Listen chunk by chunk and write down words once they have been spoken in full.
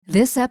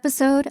This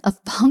episode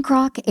of Punk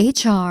Rock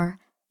HR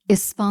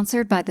is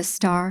sponsored by The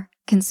Star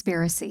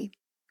Conspiracy.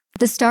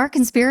 The Star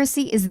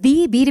Conspiracy is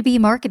the B2B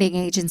marketing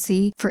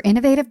agency for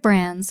innovative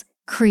brands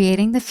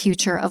creating the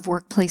future of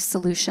workplace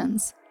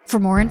solutions. For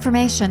more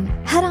information,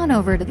 head on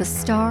over to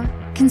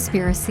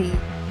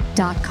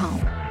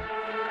thestarconspiracy.com.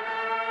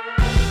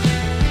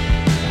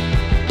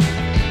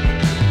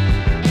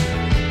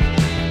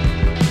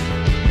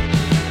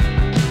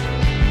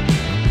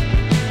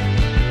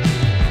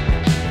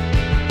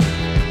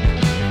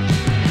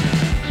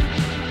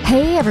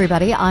 Hey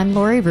everybody, I'm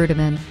Lori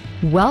Rudiman.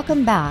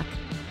 Welcome back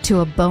to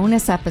a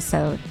bonus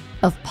episode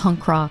of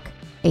Punk Rock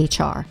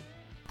HR.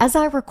 As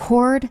I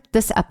record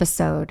this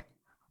episode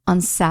on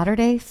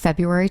Saturday,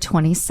 February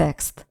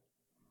 26th,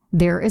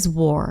 there is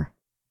war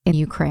in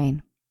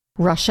Ukraine.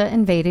 Russia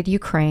invaded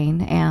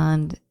Ukraine,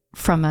 and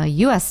from a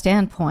U.S.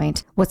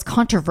 standpoint, what's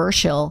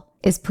controversial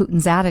is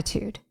Putin's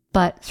attitude.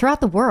 But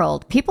throughout the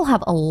world, people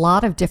have a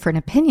lot of different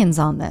opinions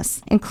on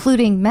this,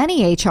 including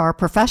many HR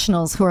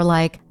professionals who are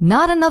like,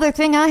 not another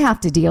thing I have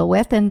to deal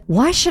with, and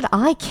why should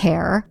I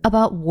care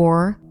about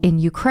war in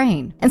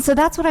Ukraine? And so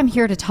that's what I'm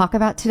here to talk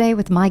about today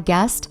with my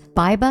guest,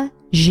 Baiba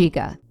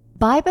Giga.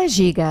 Baiba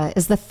Giga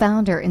is the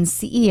founder and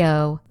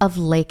CEO of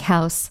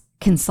Lakehouse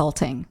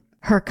Consulting.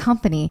 Her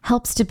company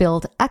helps to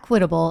build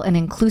equitable and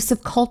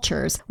inclusive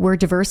cultures where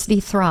diversity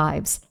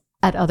thrives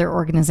at other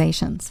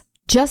organizations.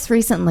 Just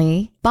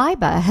recently,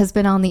 Baiba has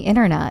been on the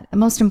internet,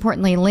 most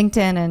importantly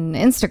LinkedIn and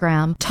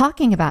Instagram,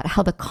 talking about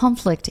how the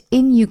conflict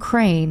in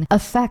Ukraine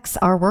affects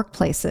our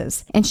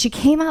workplaces. And she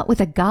came out with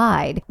a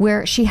guide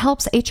where she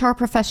helps HR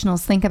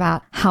professionals think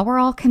about how we're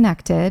all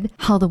connected,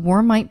 how the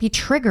war might be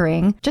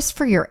triggering just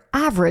for your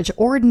average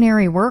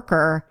ordinary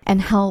worker,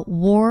 and how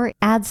war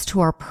adds to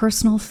our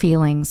personal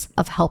feelings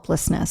of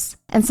helplessness.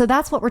 And so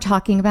that's what we're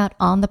talking about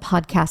on the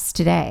podcast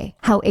today,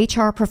 how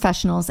HR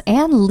professionals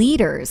and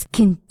leaders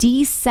can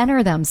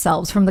decenter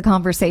themselves from the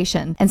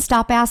conversation and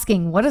stop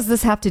asking, what does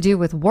this have to do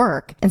with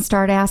work? And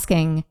start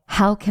asking,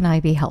 how can I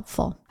be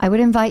helpful? I would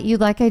invite you,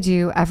 like I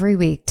do every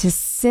week, to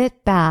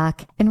sit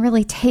back and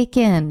really take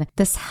in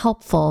this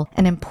helpful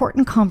and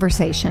important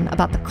conversation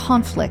about the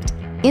conflict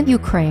in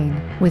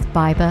Ukraine with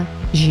Baiba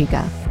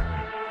Giga.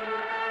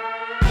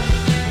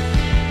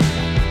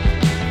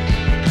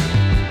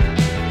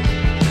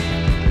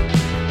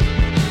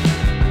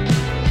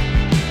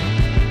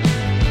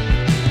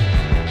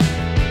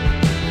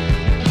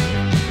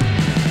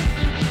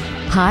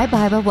 Hi,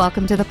 Baiba.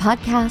 Welcome to the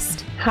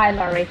podcast. Hi,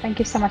 Laurie. Thank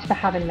you so much for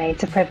having me.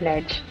 It's a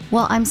privilege.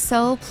 Well, I'm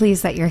so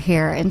pleased that you're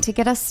here. And to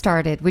get us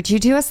started, would you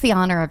do us the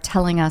honor of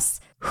telling us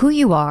who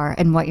you are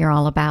and what you're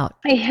all about?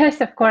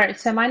 Yes, of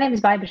course. So my name is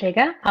Baiba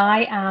Giga.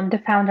 I am the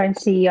founder and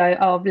CEO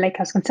of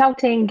Lakehouse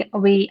Consulting.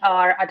 We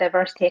are a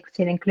diversity,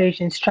 equity, and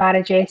inclusion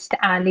strategist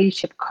and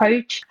leadership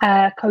coach,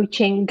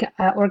 coaching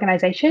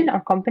organization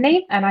or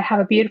company. And I have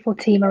a beautiful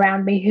team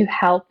around me who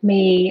help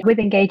me with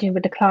engaging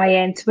with the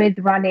clients, with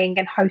running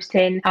and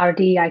hosting our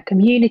DEI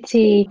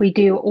community. We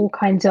do all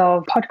kinds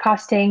of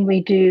podcasting.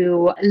 We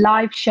do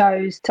live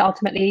shows to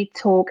ultimately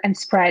talk and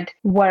spread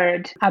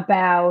word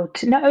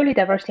about not only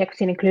diversity,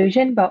 equity, and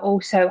inclusion, but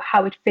also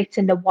how it fits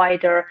in the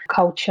wider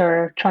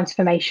culture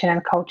transformation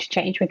and culture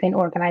change within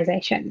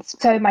organizations.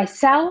 So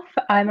myself,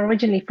 I'm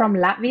originally from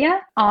Latvia.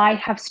 I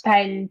have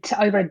spent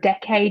over a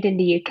decade in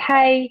the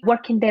UK,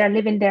 working there,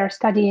 living there,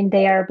 studying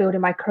there,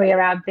 building my career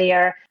out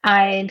there.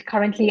 And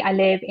currently I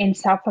live in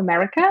South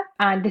America.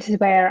 And this is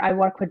where I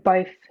work with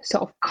both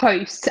sort of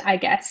coasts, I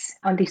guess,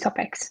 on these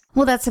topics.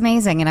 Well, that's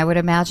amazing. And I would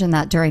imagine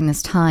that during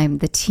this time,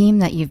 the team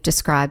that you've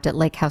described at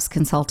Lakehouse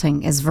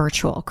Consulting is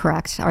virtual,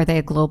 correct? Are they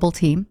a global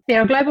team?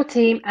 They're a global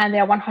team and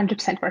they're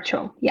 100%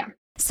 virtual. Yeah.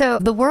 So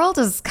the world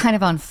is kind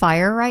of on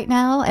fire right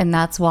now, and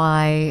that's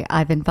why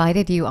I've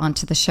invited you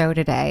onto the show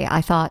today.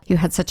 I thought you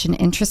had such an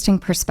interesting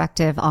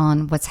perspective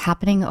on what's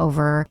happening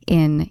over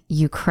in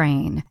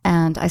Ukraine.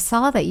 And I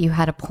saw that you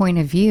had a point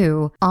of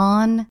view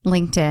on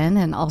LinkedIn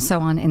and also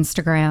on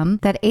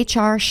Instagram that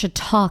HR should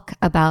talk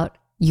about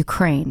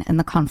Ukraine and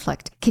the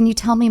conflict. Can you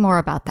tell me more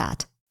about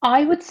that?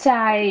 I would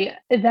say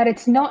that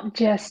it's not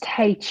just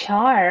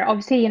HR.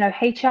 Obviously,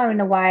 HR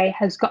in a way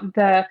has got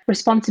the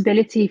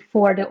responsibility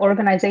for the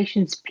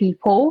organization's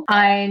people,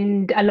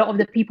 and a lot of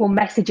the people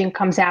messaging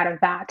comes out of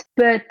that.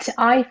 But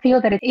I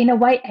feel that it's in a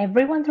way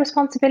everyone's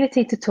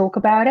responsibility to talk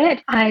about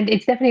it. And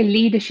it's definitely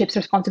leadership's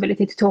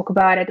responsibility to talk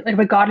about it,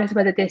 regardless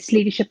whether this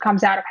leadership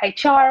comes out of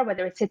HR,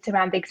 whether it sits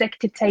around the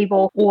executive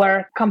table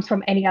or comes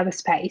from any other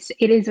space.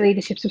 It is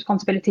leadership's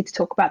responsibility to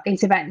talk about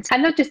these events.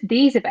 And not just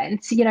these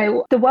events,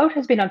 the world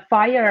has been on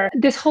fire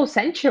this whole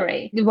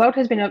century. The world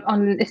has been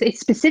it's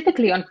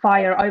specifically on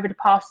fire over the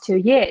past 2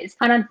 years.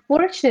 And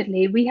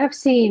unfortunately, we have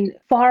seen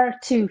far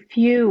too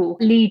few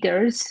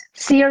leaders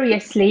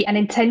seriously and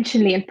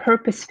intentionally and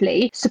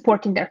purposefully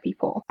supporting their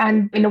people.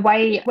 And in a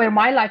way where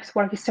my life's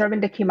work is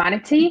serving the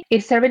humanity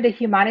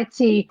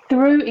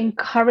through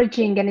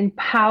encouraging and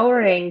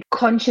empowering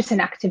conscious and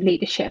active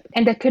leadership.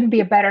 And there couldn't be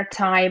a better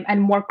time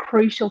and more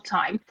crucial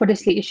time for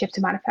this leadership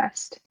to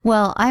manifest.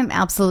 Well, I'm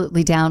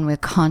absolutely down with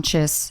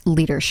conscious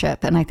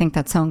leadership, and I think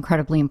that's so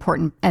incredibly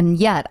important. And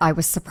yet, I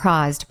was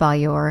surprised by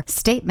your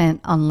statement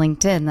on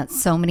LinkedIn that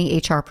so many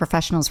HR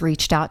professionals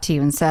reached out to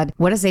you and said,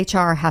 what does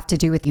HR have to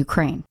do with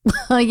Ukraine?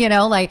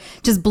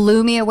 Just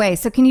blew me away.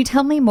 So can you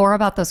tell me more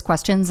about those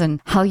questions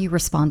and how you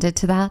responded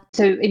to that?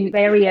 So in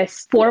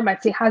various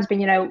formats, it has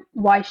been,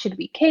 why should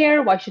we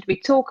care? Why should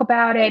we talk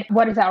about it?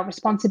 What is our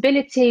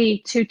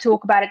responsibility to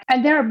talk about it?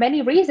 And there are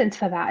many reasons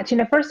for that.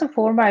 First and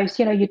foremost,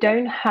 you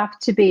don't have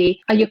to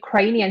be a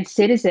Ukrainian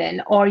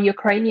citizen or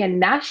Ukrainian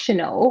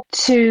national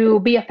to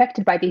be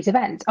affected by these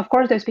events. Of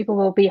course, those people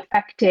will be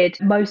affected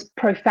most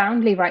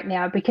profoundly right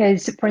now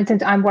because, for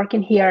instance, I'm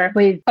working here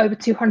with over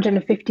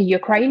 250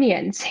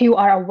 Ukrainians who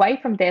are away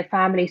from their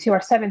families, who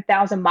are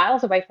 7,000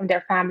 miles away from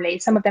their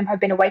families. Some of them have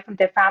been away from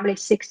their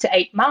families 6 to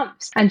 8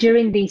 months. And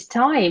during these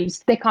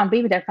times, they can't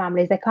be with their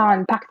families. They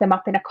can't pack them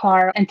up in a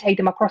car and take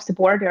them across the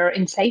border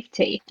in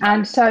safety.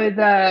 And so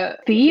the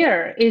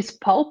fear is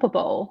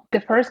palpable.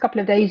 The first couple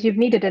of days, you've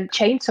needed a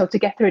chainsaw to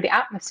get through the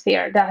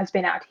atmosphere that has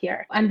been out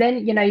here. And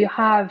then, you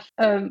have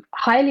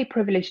highly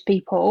privileged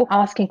people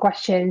asking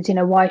questions,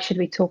 why should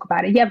we talk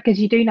about it? Yeah, because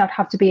you do not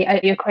have to be a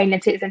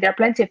Ukrainian citizen. There are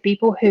plenty of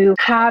people who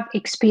have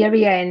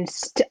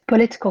experienced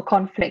political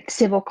conflict,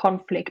 civil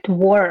conflict,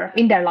 war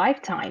in their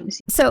lifetimes.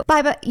 So,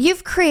 Baiba,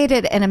 you've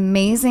created an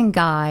amazing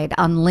guide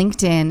on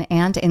LinkedIn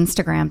and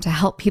Instagram to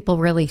help people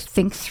really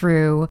think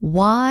through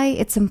why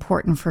it's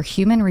important for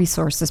human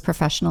resources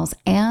professionals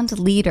and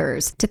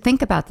leaders to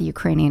think about the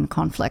Ukrainian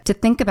conflict, to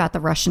think about the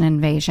Russian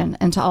invasion,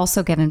 and to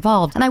also get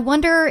involved. And I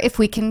wonder if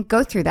we can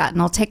go through that,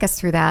 and I'll take us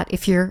through that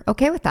if you're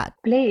okay with that.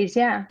 Please,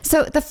 yeah.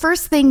 So the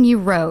first thing you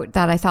wrote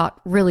that I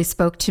thought really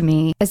spoke to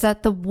me is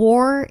that the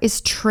war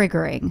is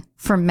triggering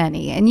for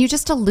many. And you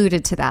just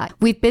alluded to that.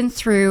 We've been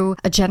through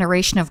a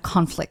generation of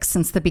conflicts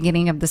since the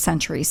beginning of the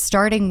century,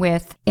 starting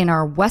with, in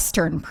our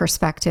Western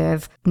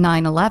perspective,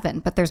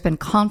 9/11. But there's been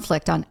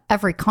conflict on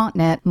every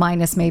continent,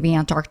 minus maybe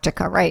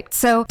Antarctica, right?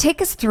 So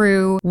take us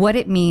through what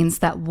it means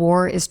that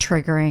war is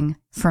triggering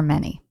for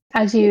many.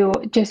 As you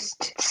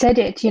just said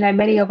it,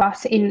 many of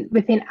us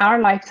within our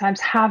lifetimes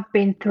have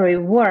been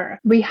through war.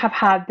 We have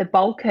had the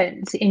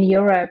Balkans in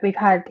Europe. We've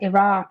had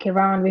Iraq,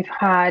 Iran. We've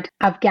had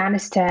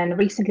Afghanistan.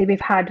 Recently,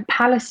 we've had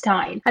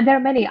Palestine. And there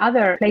are many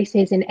other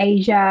places in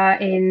Asia,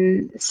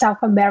 in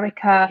South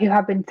America, who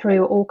have been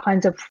through all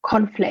kinds of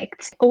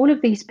conflicts. All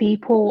of these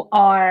people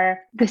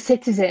are the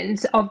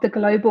citizens of the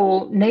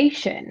global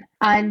nation.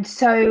 And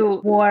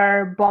so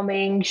war,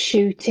 bombing,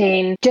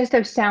 shooting, just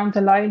those sounds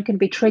alone can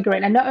be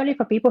triggering. And not only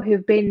for people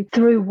who've been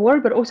through war,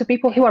 but also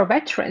people who are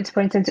veterans. For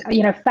instance,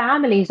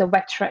 families of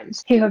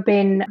veterans who have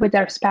been with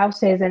their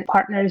spouses and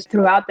partners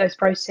throughout those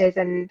processes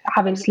and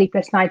having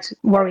sleepless nights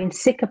worrying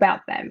sick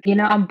about them.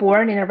 I'm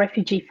born in a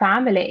refugee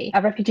family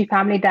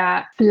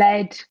that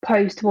fled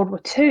post-World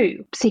War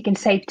II, seeking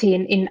safety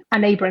in a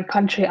neighboring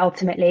country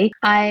ultimately.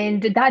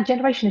 And that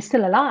generation is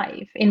still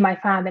alive in my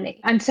family.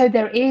 And so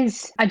there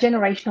is a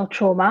generational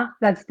trauma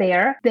that's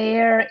there.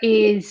 There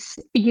is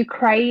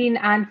Ukraine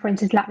and, for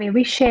instance, Latvia.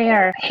 We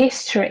share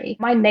history.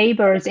 My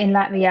neighbors in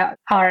Latvia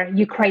are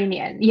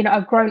Ukrainian.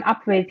 I've grown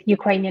up with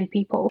Ukrainian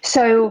people.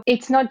 So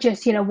it's not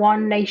just,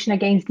 one nation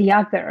against the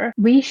other.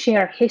 We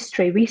share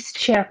history. We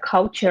share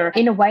culture.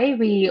 In a way,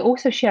 we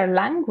also share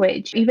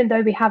language. Even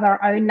though we have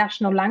our own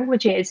national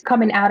languages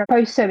coming out of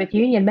post-Soviet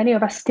Union, many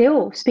of us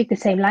still speak the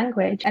same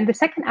language. And the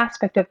second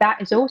aspect of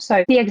that is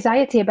also the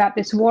anxiety about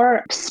this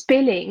war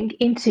spilling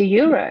into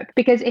Europe,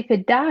 because if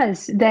it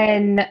does,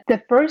 then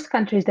the first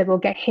countries that will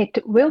get hit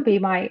will be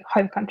my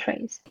home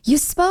countries. You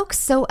spoke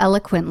so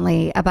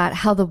eloquently about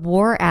how the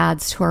war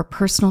adds to our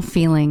personal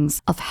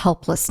feelings of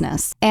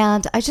helplessness.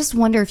 And I just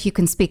wonder if you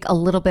can speak a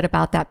little bit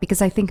about that,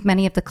 because I think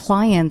many of the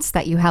clients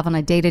that you have on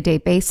a day-to-day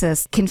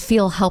basis can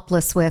feel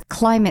helpless with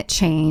climate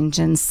change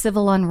and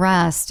civil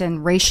unrest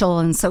and racial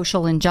and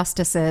social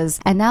injustices.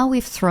 And now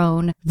we've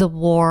thrown the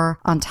war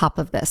on top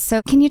of this.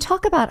 So can you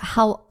talk about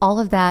how all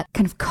of that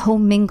kind of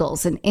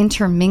commingles and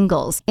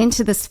intermingles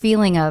into this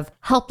feeling of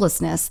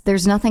helplessness?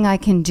 There's nothing I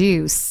can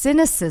do.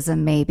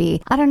 Cynicism,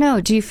 maybe. I don't know.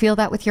 Do you feel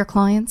that with your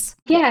clients?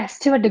 Yes,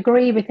 to a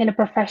degree within a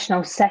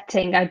professional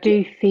setting, I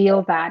do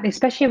feel that,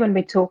 especially when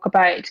we talk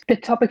about the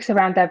topics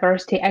around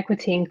diversity,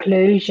 equity,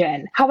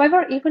 inclusion.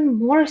 However, even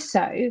more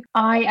so,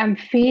 I am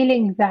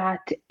feeling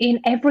that in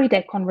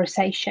everyday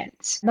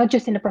conversations, not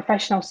just in a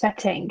professional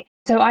setting.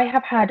 So I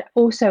have had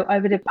also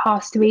over the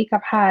past week,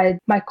 I've had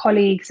my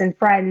colleagues and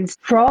friends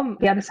from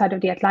the other side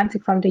of the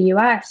Atlantic, from the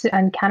US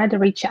and Canada,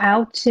 reach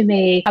out to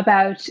me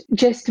about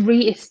just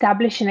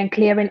re-establishing and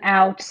clearing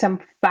out some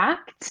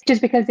facts, just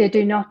because they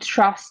do not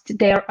trust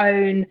their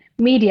own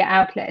media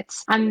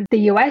outlets and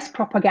the US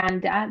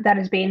propaganda that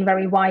has been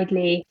very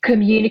widely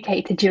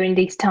communicated during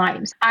these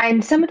times.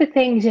 And some of the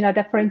things,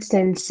 that, for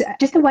instance,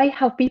 just the way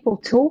how people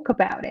talk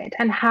about it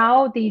and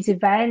how these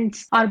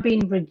events are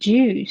being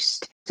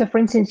reduced. So for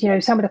instance,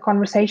 some of the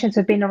conversations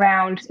have been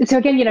around. So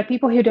again,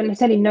 people who don't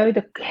necessarily know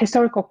the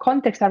historical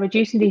context are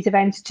reducing these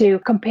events to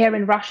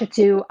comparing Russia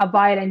to a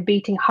violent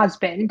beating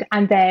husband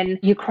and then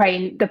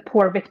Ukraine, the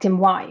poor victim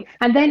wife.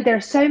 And then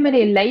there's so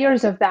many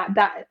layers of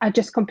that are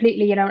just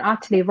completely,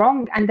 utterly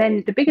wrong. And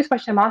then the biggest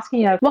question I'm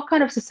asking, what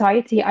kind of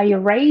society are you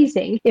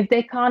raising if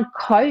they can't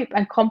cope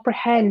and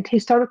comprehend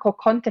historical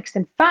context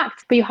and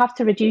facts, but you have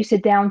to reduce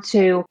it down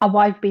to a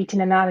wife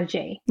beating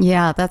analogy?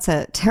 Yeah, that's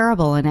a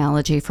terrible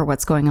analogy for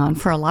what's going on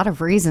for a lot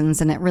of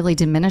reasons, and it really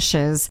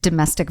diminishes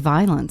domestic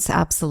violence.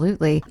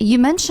 Absolutely. You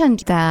mentioned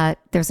that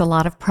there's a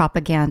lot of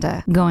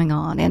propaganda going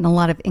on and a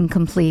lot of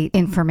incomplete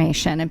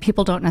information, and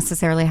people don't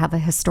necessarily have a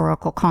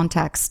historical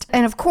context.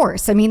 And of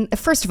course, I mean,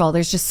 first of all,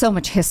 there's just so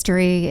much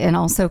history, and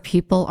also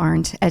people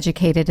aren't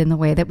educated in the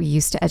way that we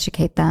used to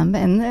educate them.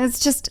 And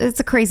it's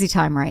a crazy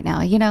time right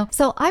now,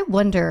 So I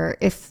wonder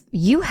if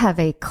you have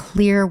a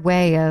clear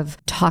way of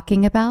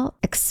talking about,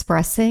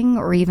 expressing,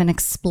 or even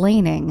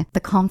explaining the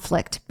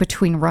conflict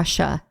between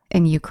Russia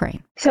and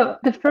Ukraine. So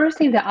the first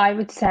thing that I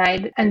would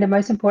say, and the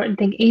most important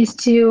thing, is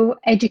to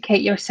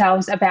educate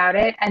yourselves about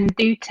it, and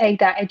do take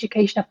that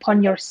education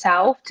upon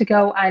yourself to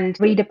go and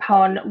read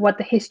upon what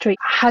the history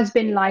has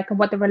been like and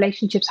what the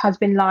relationships has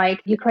been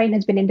like. Ukraine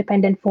has been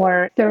independent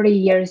for 30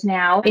 years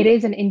now. It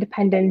is an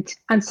independent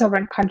and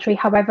sovereign country.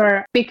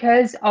 However,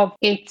 because of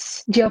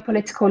its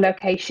geopolitical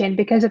location,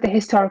 because of the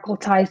historical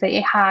ties that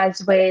it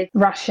has with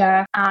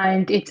Russia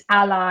and its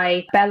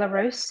ally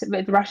Belarus,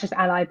 with Russia's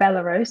ally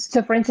Belarus.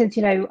 So for instance,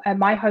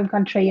 my home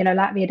country,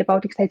 Latvia, the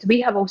Baltic states,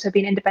 we have also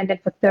been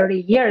independent for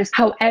 30 years.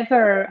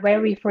 However,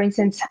 where we, for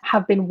instance,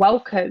 have been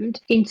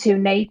welcomed into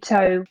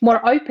NATO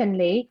more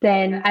openly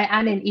than,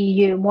 and in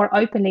EU more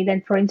openly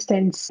than, for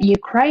instance,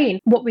 Ukraine,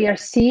 what we are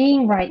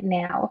seeing right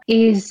now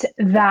is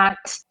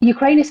that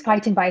Ukraine is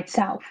fighting by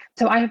itself.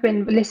 So I have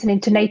been listening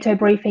to NATO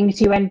briefings,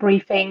 UN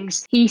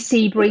briefings,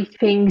 EC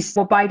briefings,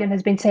 what Biden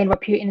has been saying,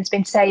 what Putin has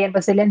been saying,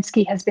 what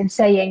Zelensky has been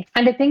saying.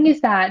 And the thing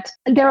is that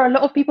there are a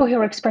lot of people who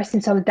are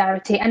expressing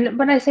solidarity. And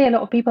when I say a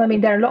lot of people, I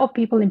mean there are a lot of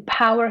people in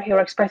power who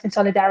are expressing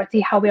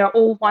solidarity, how we are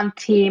all one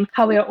team,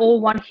 how we are all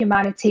one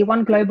humanity,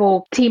 one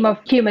global team of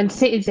human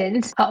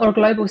citizens or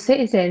global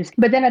citizens.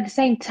 But then at the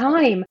same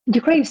time,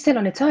 Ukraine is still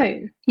on its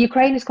own.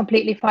 Ukraine is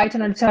completely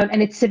fighting on its own,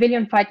 and its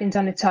civilian fighting is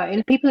on its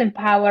own. People in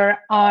power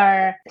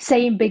are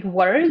saying big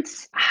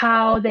words,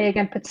 how they're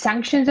going to put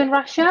sanctions on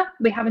Russia.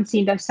 We haven't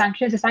seen those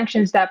sanctions. The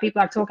sanctions that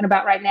people are talking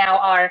about right now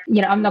are,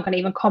 I'm not going to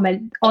even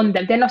comment on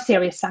them. They're not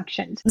serious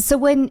sanctions. So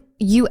when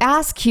you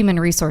ask human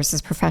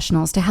resources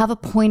professionals to have a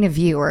point of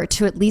view or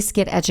to at least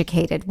get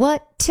educated,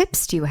 what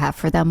tips do you have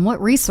for them?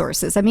 What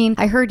resources? I mean,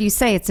 I heard you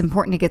say it's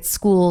important to get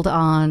schooled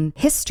on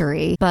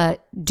history,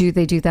 but do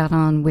they do that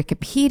on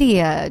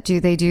Wikipedia? Do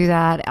they do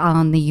that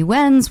on the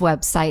UN's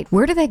website?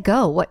 Where do they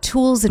go? What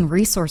tools and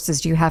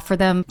resources do you have for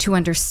them to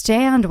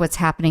understand what's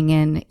happening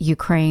in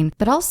Ukraine,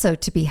 but also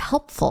to be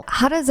helpful?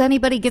 How does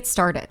anybody get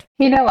started?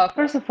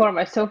 First and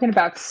foremost, talking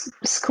about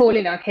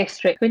schooling on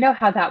history, we know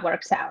how that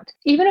works out.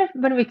 Even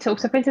when we talk,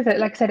 so for instance,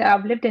 like I said,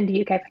 I've lived in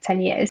the UK for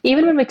 10 years.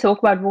 Even when we talk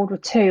about World War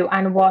II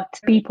and what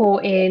people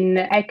in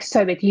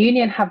ex-Soviet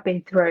Union have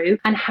been through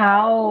and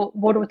how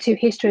World War II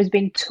history has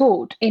been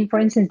taught in, for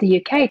instance,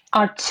 the UK,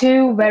 are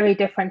two very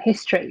different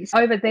histories.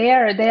 Over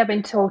there, they have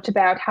been taught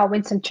about how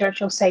Winston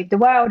Churchill saved the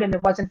world, and if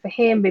it wasn't for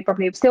him, we'd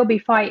probably still be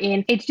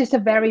fighting. It's just a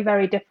very,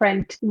 very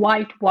different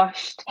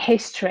whitewashed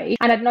history.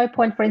 And at no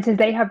point, for instance,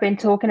 they have been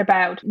talking about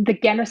the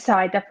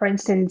genocide that, for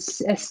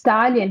instance,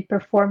 Stalin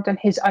performed on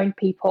his own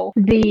people,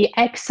 the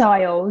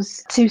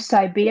exiles to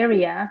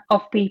Siberia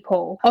of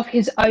people, of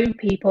his own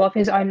people, of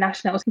his own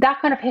nationals. That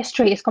kind of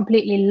history is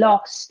completely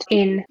lost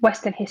in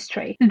Western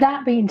history.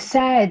 That being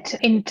said,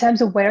 in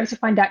terms of where to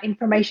find that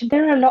information,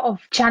 there are a lot of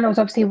channels,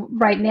 obviously,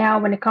 right now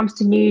when it comes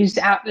to news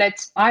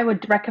outlets. I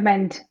would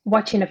recommend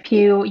watching a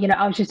few.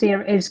 Al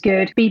Jazeera is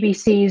good,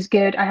 BBC is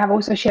good. I have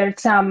also shared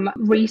some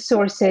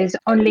resources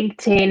on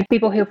LinkedIn,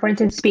 people who, for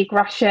instance, speak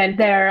Russian.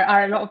 There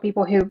are a lot of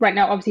people who right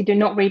now obviously do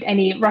not read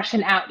any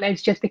Russian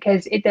outlets just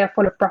because they're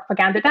full of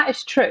propaganda. That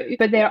is true,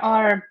 but there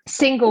are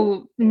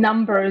single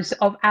numbers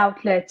of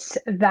outlets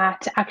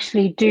that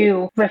actually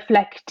do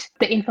reflect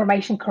the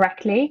information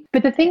correctly.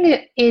 But the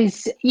thing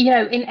is,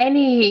 in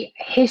any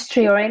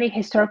history or any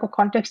historical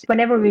context,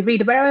 whenever we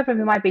read, wherever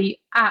we might be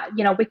at,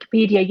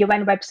 Wikipedia,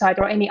 UN website,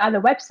 or any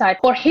other website,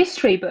 or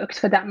history books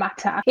for that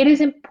matter, it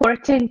is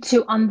important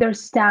to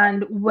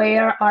understand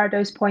where are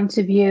those points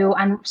of view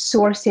and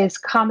sources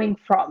coming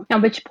from,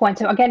 and which point.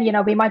 So again,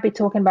 we might be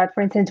talking about,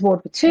 for instance,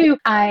 World War II,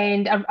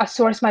 and a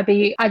source might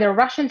be either a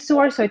Russian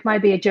source or it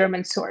might be a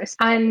German source.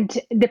 And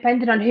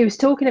depending on who's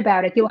talking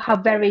about it, you'll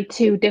have very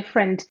two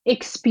different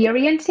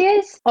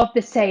experiences of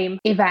the same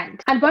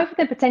event. And both of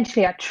them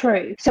potentially are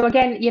true. So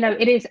again,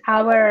 it is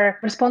our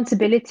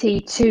responsibility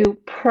to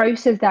process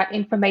sources that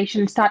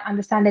information, start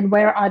understanding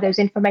where are those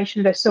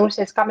information, those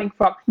sources coming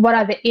from, what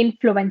are the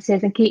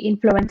influences and key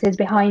influences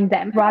behind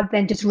them, rather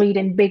than just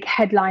reading big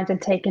headlines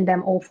and taking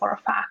them all for a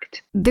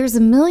fact. There's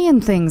a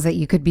million things that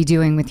you could be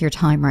doing with your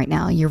time right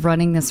now. You're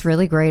running this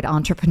really great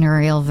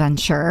entrepreneurial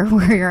venture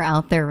where you're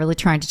out there really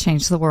trying to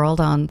change the world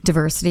on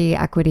diversity,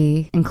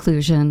 equity,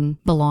 inclusion,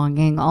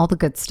 belonging, all the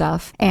good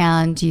stuff.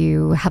 And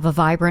you have a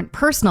vibrant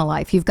personal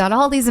life. You've got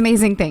all these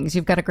amazing things.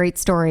 You've got a great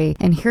story.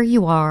 And here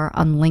you are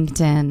on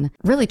LinkedIn,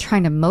 really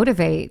trying to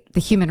motivate the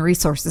human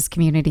resources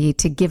community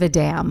to give a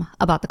damn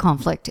about the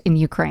conflict in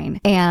Ukraine.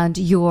 And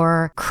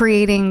you're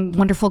creating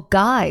wonderful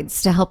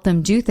guides to help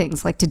them do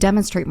things like to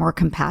demonstrate more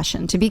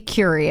compassion, to be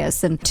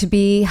curious and to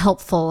be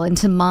helpful and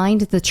to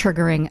mind the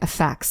triggering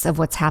effects of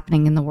what's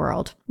happening in the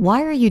world.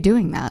 Why are you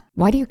doing that?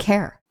 Why do you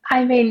care?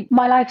 I mean,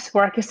 my life's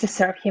work is to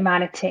serve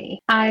humanity.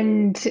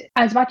 And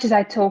as much as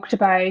I talked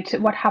about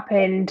what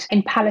happened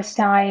in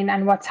Palestine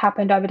and what's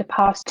happened over the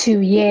past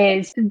 2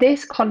 years,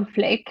 this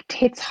conflict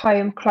hits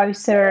home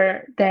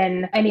closer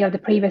than any of the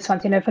previous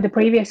ones. For the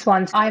previous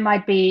ones, I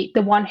might be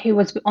the one who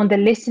was on the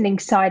listening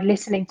side,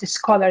 listening to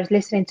scholars,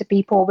 listening to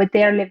people with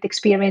their lived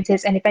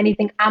experiences, and if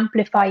anything,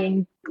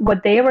 amplifying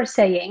what they were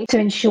saying to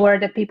ensure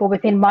that people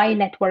within my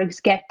networks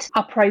get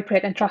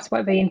appropriate and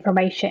trustworthy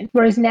information.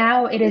 Whereas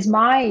now it is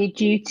my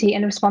duty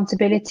and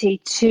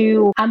responsibility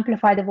to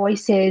amplify the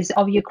voices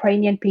of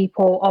Ukrainian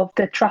people, of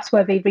the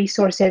trustworthy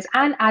resources,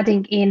 and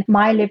adding in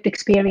my lived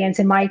experience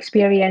and my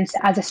experience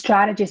as a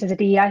strategist, as a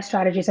DEI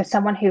strategist, as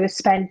someone who has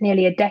spent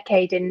nearly a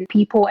decade in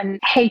people and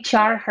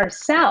HR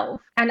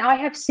herself. And I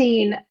have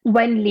seen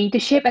when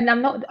leadership, and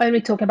I'm not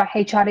only talking about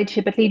HR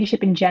leadership, but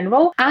leadership in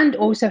general, and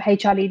also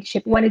HR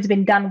leadership, when it's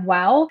been done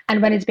well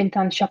and when it's been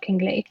done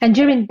shockingly. And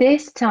during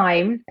this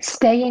time,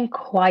 staying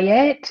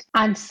quiet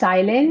and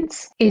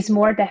silence is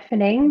more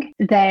deafening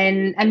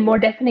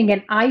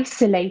and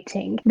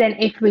isolating than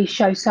if we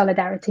show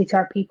solidarity to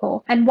our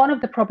people. And one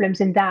of the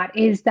problems in that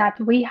is that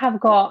we have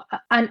got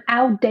an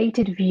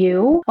outdated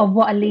view of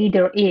what a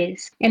leader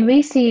is. And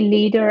we see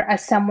leader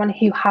as someone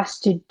who has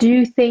to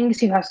do things,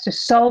 who has to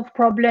solve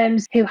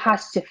problems, who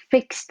has to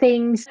fix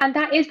things. And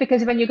that is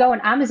because when you go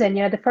on Amazon,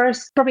 the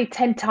first probably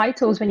 10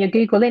 titles when you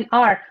Google in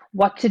are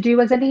what to do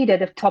as a leader,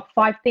 the top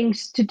 5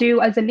 things to do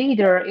as a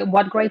leader,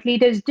 what great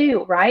leaders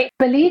do, right?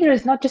 But leader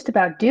is not just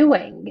about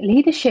doing.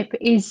 Leadership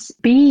is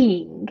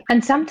being.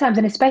 And sometimes,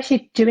 and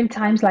especially during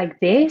times like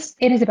this,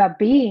 it is about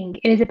being.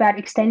 It is about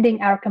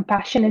extending our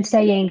compassion and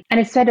saying, and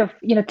instead of,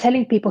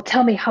 telling people,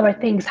 tell me how are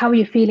things, how are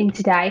you feeling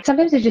today?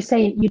 Sometimes it's just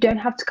saying, you don't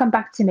have to come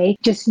back to me.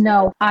 Just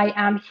know I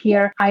am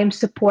here. I am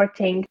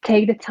supporting.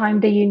 Take the time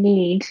that you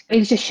need.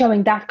 It's just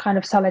showing that kind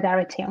of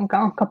solidarity and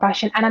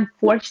compassion. And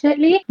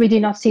unfortunately, we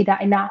do not see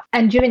that enough.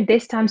 And during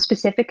this time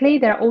specifically,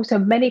 there are also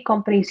many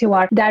companies who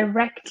are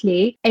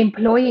directly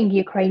employing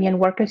Ukrainian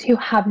workers who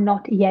have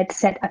not yet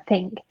said a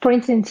thing. For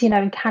instance,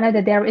 in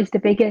Canada, there is the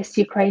biggest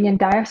Ukrainian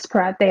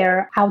diaspora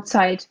there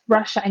outside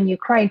Russia and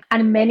Ukraine.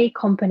 And many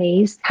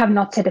companies have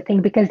not said a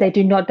thing because they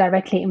do not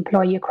directly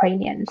employ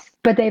Ukrainians.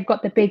 But they've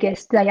got the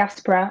biggest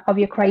diaspora of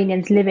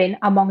Ukrainians living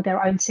among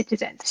their own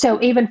citizens.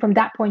 So even from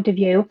that point of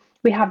view,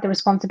 we have the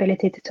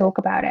responsibility to talk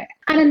about it.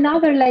 And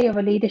another layer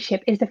of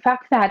leadership is the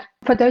fact that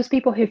for those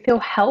people who feel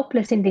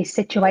helpless in these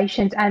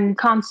situations and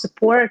can't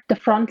support the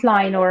front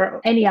line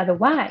or any other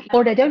way,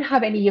 or they don't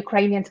have any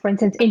Ukrainians, for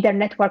instance, in their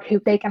network who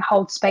they can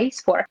hold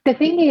space for. The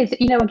thing is,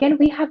 again,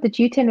 we have the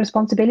duty and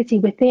responsibility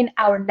within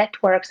our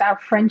networks, our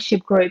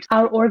friendship groups,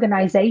 our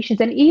organizations,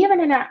 and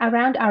even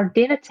around our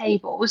dinner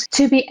tables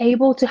to be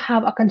able to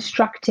have a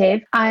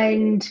constructive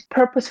and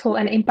purposeful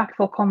and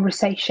impactful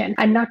conversation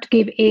and not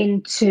give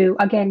in to,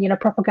 again,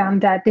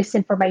 propaganda,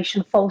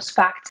 disinformation, false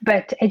facts,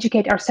 but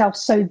educate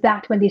ourselves so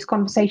that when these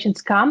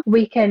conversations come,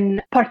 we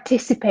can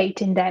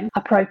participate in them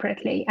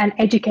appropriately and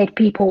educate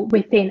people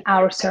within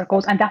our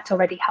circles. And that's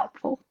already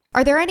helpful.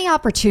 Are there any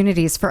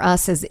opportunities for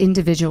us as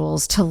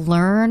individuals to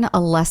learn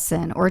a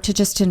lesson or to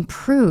just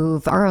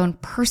improve our own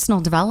personal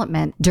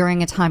development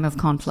during a time of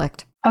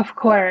conflict? Of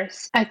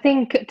course. I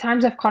think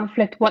times of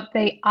conflict, what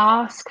they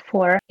ask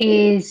for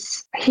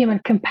is human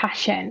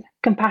compassion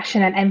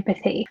and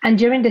empathy. And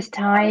during this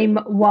time,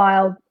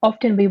 while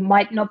often we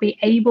might not be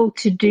able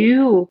to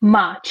do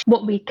much,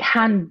 what we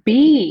can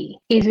be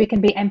is we can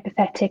be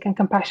empathetic and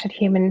compassionate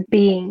human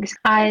beings.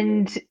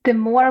 And the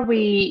more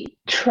we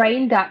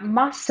train that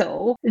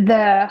muscle,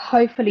 the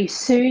hopefully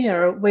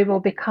sooner we will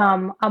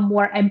become a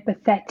more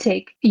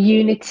empathetic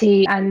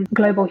unity and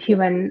global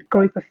human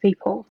group of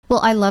people. Well,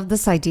 I love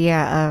this idea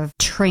of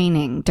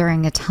training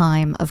during a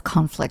time of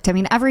conflict. I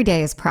mean, every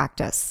day is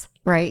practice.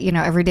 Right?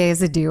 Every day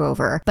is a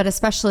do-over, but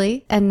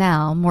especially, and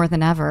now more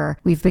than ever,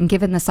 we've been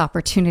given this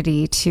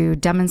opportunity to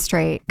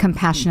demonstrate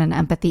compassion and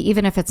empathy,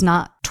 even if it's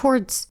not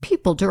towards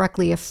people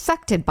directly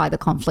affected by the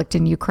conflict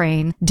in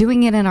Ukraine.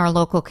 Doing it in our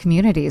local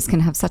communities can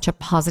have such a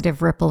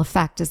positive ripple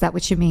effect. Is that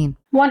what you mean?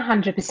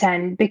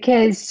 100%,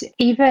 because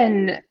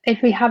even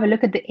if we have a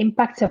look at the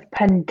impacts of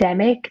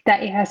pandemic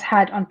that it has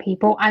had on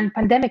people, and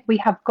pandemic, we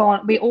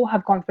all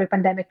have gone through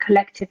pandemic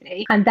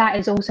collectively, and that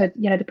is also,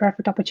 the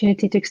perfect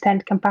opportunity to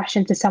extend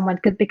compassion to someone,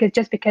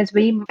 because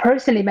we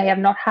personally may have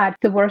not had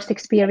the worst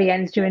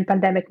experience during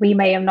pandemic, we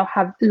may have not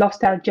have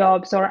lost our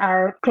jobs or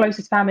our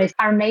closest families,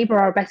 our neighbor,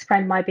 our best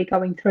friend might be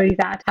going through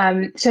that.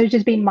 So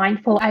just being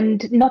mindful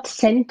and not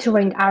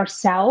centering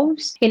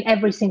ourselves in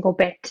every single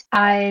bit,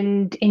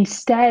 and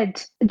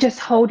instead just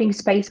holding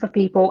space for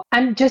people,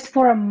 and just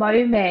for a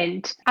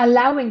moment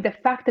allowing the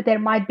fact that there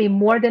might be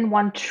more than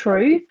one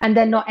truth, and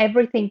then not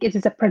everything is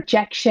a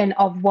projection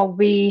of what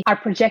we are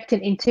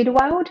projecting into the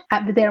world,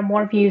 that there are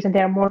more views and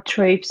there are more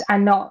truths,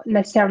 and not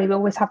necessarily we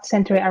always have to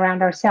center it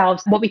around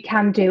ourselves. What we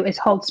can do is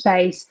hold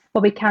space.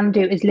 What we can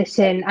do is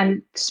listen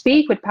and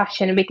speak with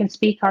passion, and we can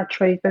speak our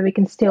truth, but we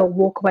can still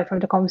walk away from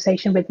the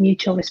conversation with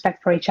mutual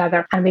respect for each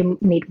other. And we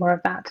need more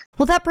of that.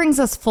 Well, that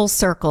brings us full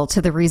circle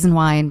to the reason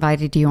why I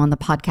invited you on the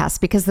podcast,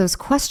 because those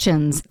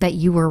questions that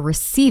you were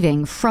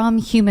receiving from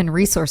human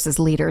resources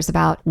leaders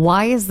about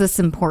why is this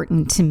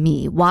important to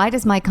me? Why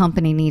does my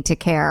company need to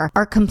care?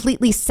 Are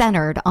completely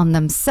centered on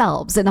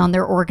themselves and on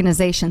their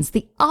organizations,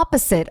 the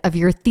opposite of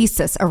your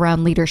thesis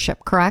around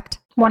leadership, correct?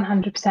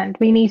 100%.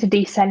 We need to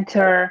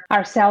decenter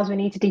ourselves. We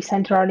need to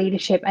decenter our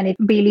leadership, and it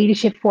be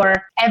leadership for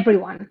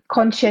everyone,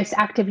 conscious,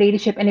 active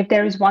leadership. And if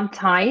there is one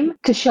time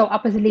to show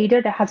up as a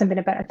leader, there hasn't been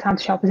a better time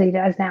to show up as a leader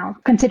as now,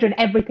 considering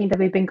everything that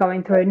we've been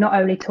going through, not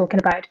only talking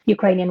about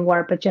Ukrainian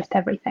war, but just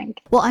everything.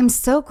 Well, I'm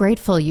so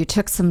grateful you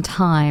took some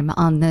time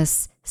on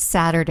this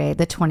Saturday,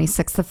 the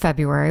 26th of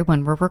February,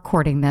 when we're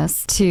recording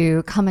this,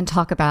 to come and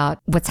talk about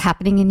what's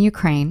happening in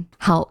Ukraine,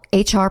 how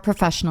HR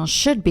professionals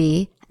should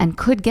be and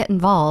could get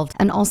involved,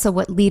 and also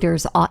what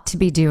leaders ought to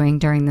be doing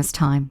during this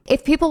time.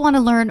 If people want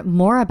to learn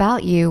more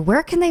about you,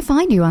 where can they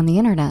find you on the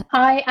internet?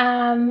 I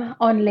am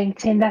on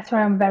LinkedIn. That's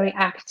where I'm very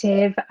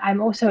active.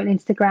 I'm also on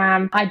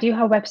Instagram. I do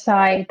have a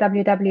website,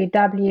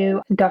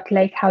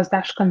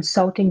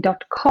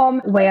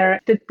 www.lakehouse-consulting.com, where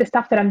the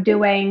stuff that I'm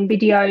doing,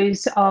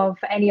 videos of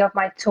any of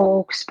my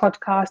talks,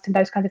 podcasts, and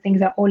those kinds of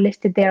things are all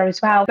listed there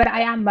as well. But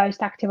I am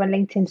most active on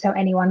LinkedIn, so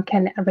anyone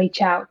can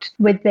reach out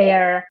with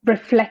their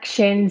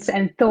reflections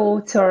and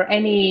thoughts or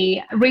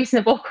any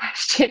reasonable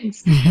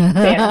questions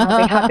there. I'll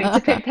be happy to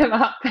pick them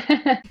up.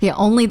 Yeah,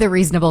 only the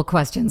reasonable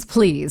questions,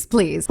 please,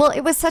 please. Well,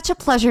 it was such a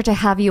pleasure to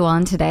have you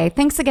on today.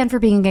 Thanks again for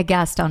being a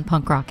guest on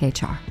Punk Rock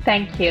HR.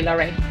 Thank you,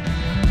 Lori.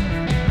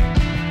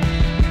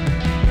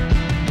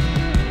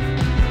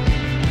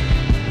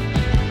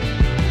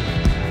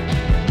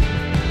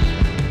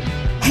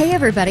 Hey,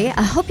 everybody.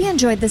 I hope you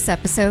enjoyed this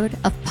episode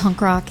of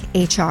Punk Rock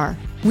HR.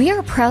 We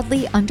are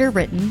proudly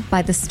underwritten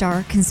by The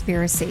Star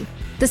Conspiracy.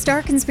 The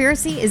Star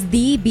Conspiracy is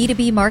the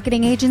B2B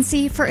marketing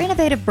agency for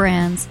innovative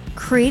brands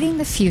creating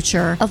the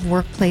future of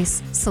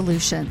workplace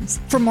solutions.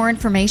 For more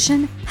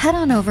information, head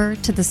on over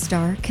to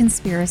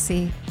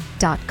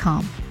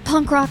thestarconspiracy.com.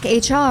 Punk Rock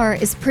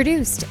HR is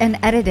produced and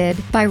edited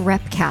by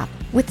RepCap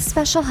with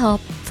special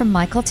help from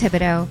Michael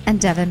Thibodeau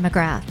and Devin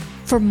McGrath.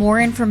 For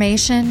more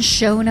information,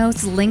 show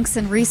notes, links,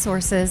 and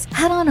resources,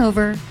 head on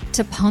over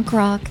to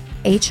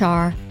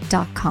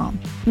punkrocktr.com.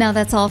 Now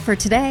that's all for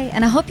today,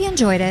 and I hope you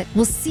enjoyed it.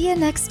 We'll see you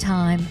next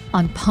time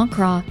on Punk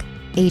Rock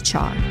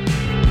HR.